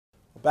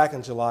Back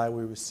in July,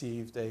 we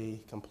received a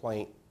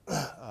complaint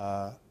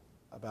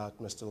about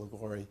Mr.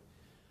 Ligori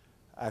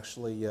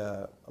actually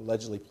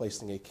allegedly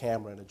placing a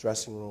camera in the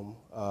dressing room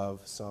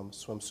of some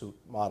swimsuit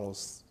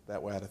models that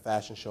were at a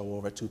fashion show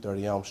over at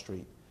 230 Elm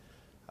Street.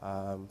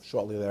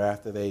 Shortly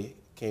thereafter, they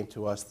came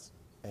to us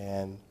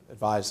and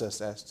advised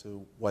us as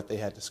to what they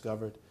had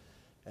discovered,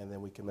 and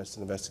then we commenced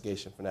an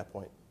investigation from that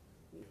point.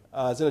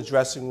 It's in a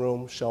dressing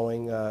room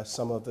showing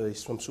some of the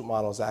swimsuit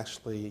models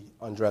actually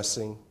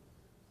undressing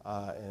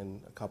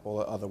and a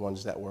couple of other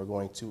ones that were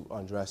going to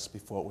undress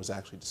before it was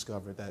actually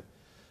discovered that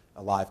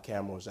a live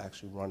camera was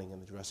actually running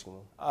in the dressing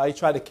room. He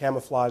tried to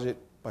camouflage it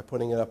by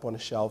putting it up on a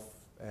shelf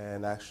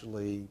and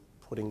actually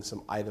putting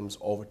some items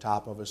over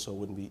top of it so it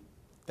wouldn't be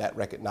that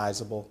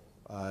recognizable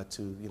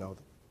to, you know,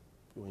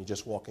 when you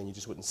just walk in, you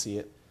just wouldn't see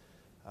it.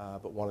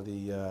 But one of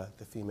the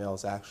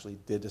females actually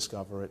did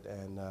discover it,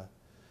 and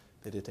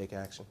they did take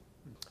action.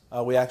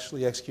 We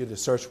actually executed a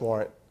search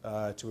warrant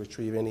to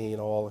retrieve any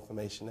and all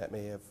information that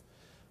may have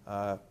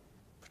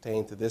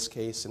pertained to this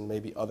case and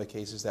maybe other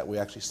cases that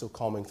we're actually still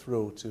combing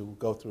through to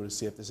go through to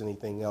see if there's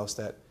anything else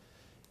that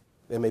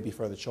there may be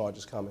further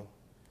charges coming.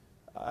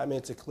 I mean,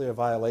 it's a clear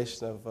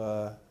violation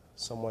of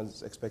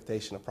someone's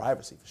expectation of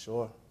privacy, for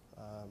sure.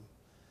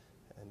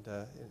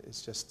 And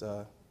it's just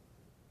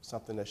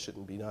something that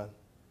shouldn't be done.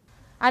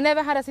 I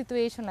never had a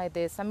situation like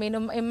this. I mean,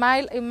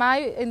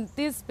 in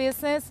this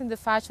business, in the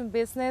fashion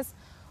business,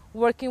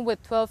 working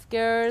with 12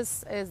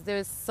 girls,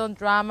 there's some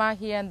drama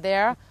here and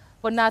there,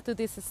 but not to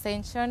this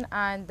extension.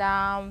 And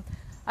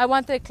I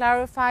wanted to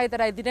clarify that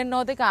I didn't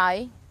know the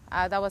guy.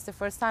 That was the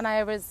first time I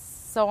ever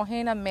saw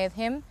him and met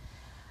him.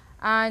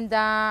 And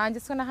I'm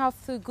just gonna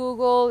have to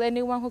Google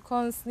anyone who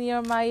comes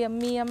near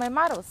me and my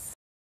models.